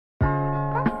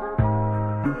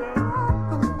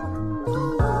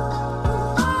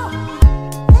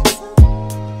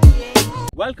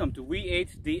Welcome to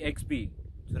V8 DXB.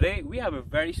 Today we have a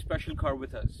very special car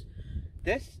with us.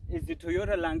 This is the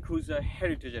Toyota Land Cruiser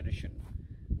Heritage Edition.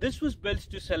 This was built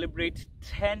to celebrate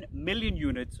 10 million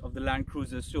units of the Land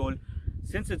Cruiser sold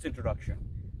since its introduction.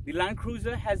 The Land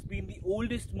Cruiser has been the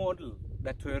oldest model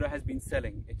that Toyota has been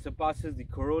selling. It surpasses the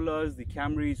Corollas, the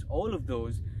Camrys, all of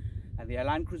those. And the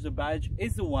Land Cruiser badge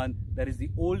is the one that is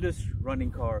the oldest running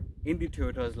car in the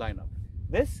Toyota's lineup.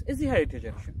 This is the Heritage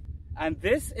Edition. And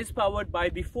this is powered by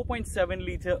the 4.7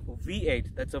 litre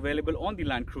V8 that's available on the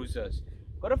Land Cruisers.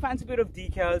 Got a fancy bit of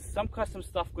decals, some custom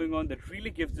stuff going on that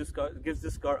really gives this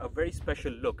car a very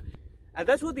special look. And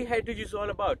that's what the Heritage is all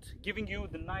about, giving you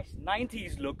the nice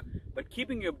 90s look, but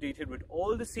keeping you updated with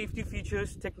all the safety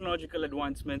features, technological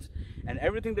advancements, and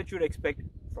everything that you'd expect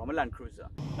from a Land Cruiser.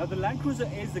 Now, the Land Cruiser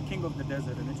is the king of the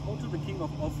desert, and it's also the king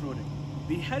of off-roading.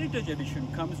 The Heritage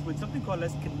Edition comes with something called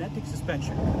as kinetic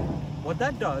suspension. What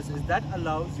that does is that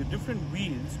allows your different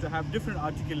wheels to have different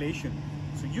articulation,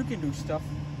 so you can do stuff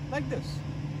like this.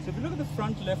 So if you look at the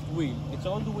front left wheel, it's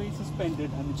all the way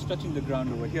suspended and it's touching the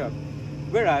ground over here.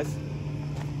 Whereas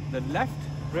the left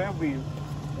rear wheel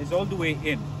is all the way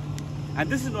in. And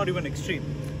this is not even extreme.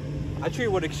 I'll show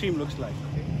you what extreme looks like.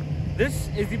 This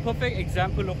is the perfect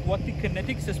example of what the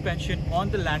kinetic suspension on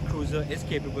the Land Cruiser is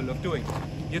capable of doing.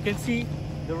 You can see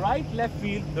the right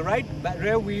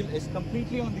rear wheel is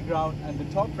completely on the ground and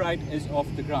the top right is off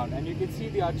the ground. And you can see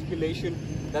the articulation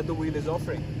that the wheel is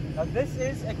offering. Now this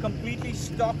is a completely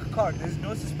stock car. There's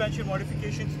no suspension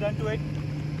modifications done to it.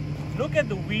 Look at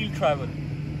the wheel travel.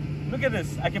 Look at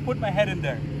this. I can put my head in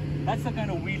there. That's the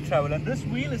kind of wheel travel. And this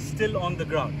wheel is still on the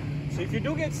ground. So if you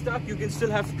do get stuck, you can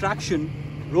still have traction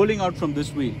rolling out from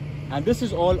this wheel. And this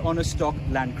is all on a stock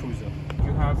Land Cruiser.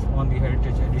 You have on the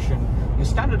Heritage Edition your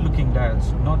standard looking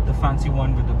dials, not the fancy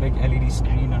one with the big LED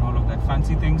screen and all of that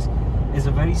fancy things. Is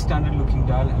a very standard looking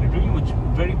dial, and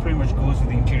it really pretty much goes with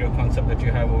the interior concept that you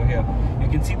have over here. You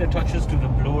can see the touches to the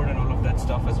blower and all of that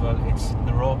stuff as well. It's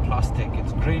the raw plastic,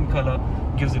 it's grey in color,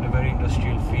 gives it a very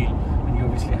industrial feel, and you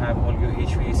obviously have all your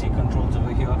HVAC controls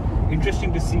over here.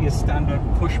 Interesting to see a standard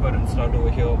push button start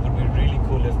over here. Would be really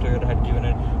cool if Toyota had given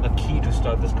it a key to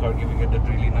start this car, giving it that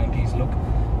really 90s look.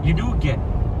 You do get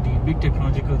the big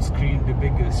technological screen, the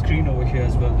big screen over here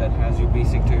as well that has your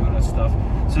basic Toyota stuff.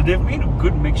 So they've made a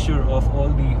good mixture of all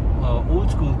the old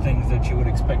school things that you would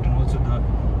expect, and also the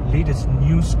latest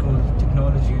new school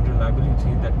technology and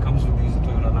reliability that comes with these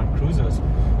Toyota Land Cruisers.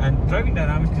 And driving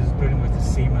dynamics is pretty much the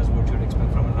same as what you'd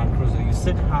expect from a Land Cruiser. You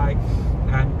sit high,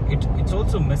 and it's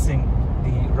also missing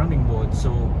the running board,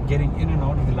 so getting in and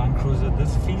out of the Land Cruiser,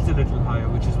 this feels a little higher,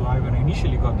 which is why when I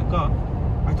initially got the car,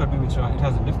 I thought maybe it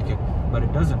has a lift kit, but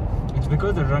it doesn't. It's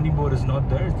because the running board is not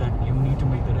there that you need to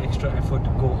make that extra effort to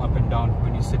go up and down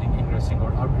when you're sitting ingressing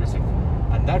or outgressing,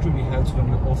 and that really helps when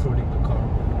you're off-roading the car.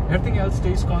 Everything else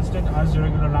stays constant as your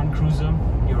regular Land Cruiser.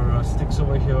 Your sticks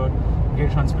over here, gear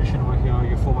transmission over here,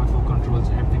 your 4x4 controls,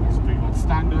 everything is pretty much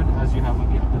standard as you have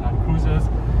on the other Land Cruisers.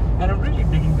 And I'm really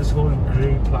digging this whole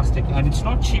grey plastic, and it's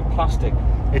not cheap plastic.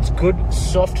 It's good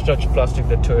soft touch plastic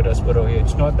that Toyota has put over here.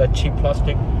 It's not that cheap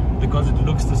plastic because it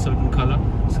looks the certain color.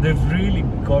 So they've really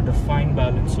got a fine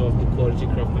balance of the quality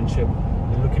craftsmanship,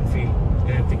 the look and feel,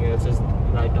 and everything else is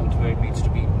right down to where it needs to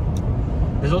be.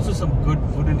 There's also some good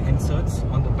wooden inserts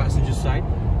on the passenger side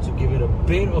to give it a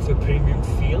bit of a premium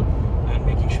feel, and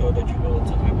making sure that you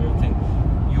also have everything.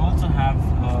 You also have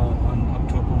up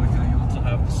top over here, you also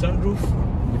have the sunroof,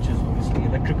 which is obviously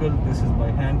electrical. This is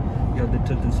by hand. You have the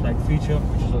tilt and slide feature,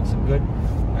 which is also good,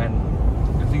 and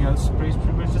everything else pretty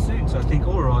much the same. So I think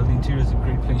overall the interior is a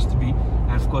great place to be.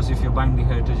 And of course, if you're buying the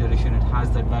Heritage Edition, it has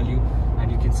that value.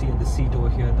 And you can see at the seat over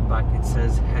here at the back, it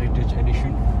says Heritage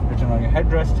Edition written on your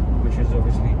headrest, which is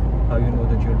obviously how you know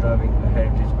that you're driving a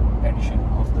Heritage Edition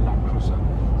of the Land Cruiser.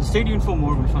 So stay tuned for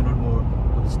more. We'll find out more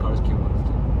what this car is capable of.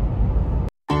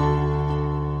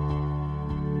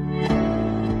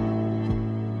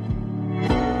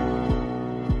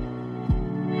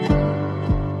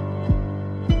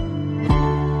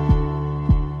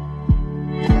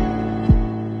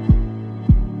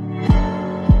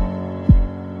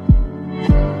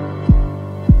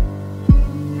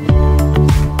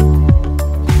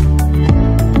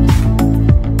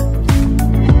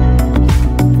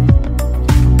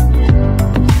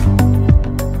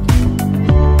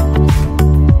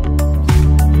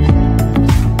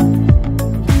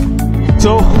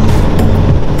 So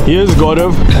here's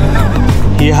Gaurav.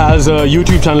 He has a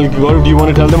YouTube channel. Gaurav, do you want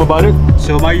to tell them about it?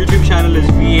 So my YouTube channel is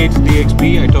V8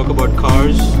 DXB. I talk about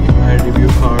cars, I review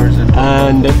cars,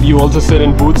 and you also sit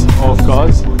in booths of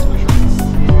cars.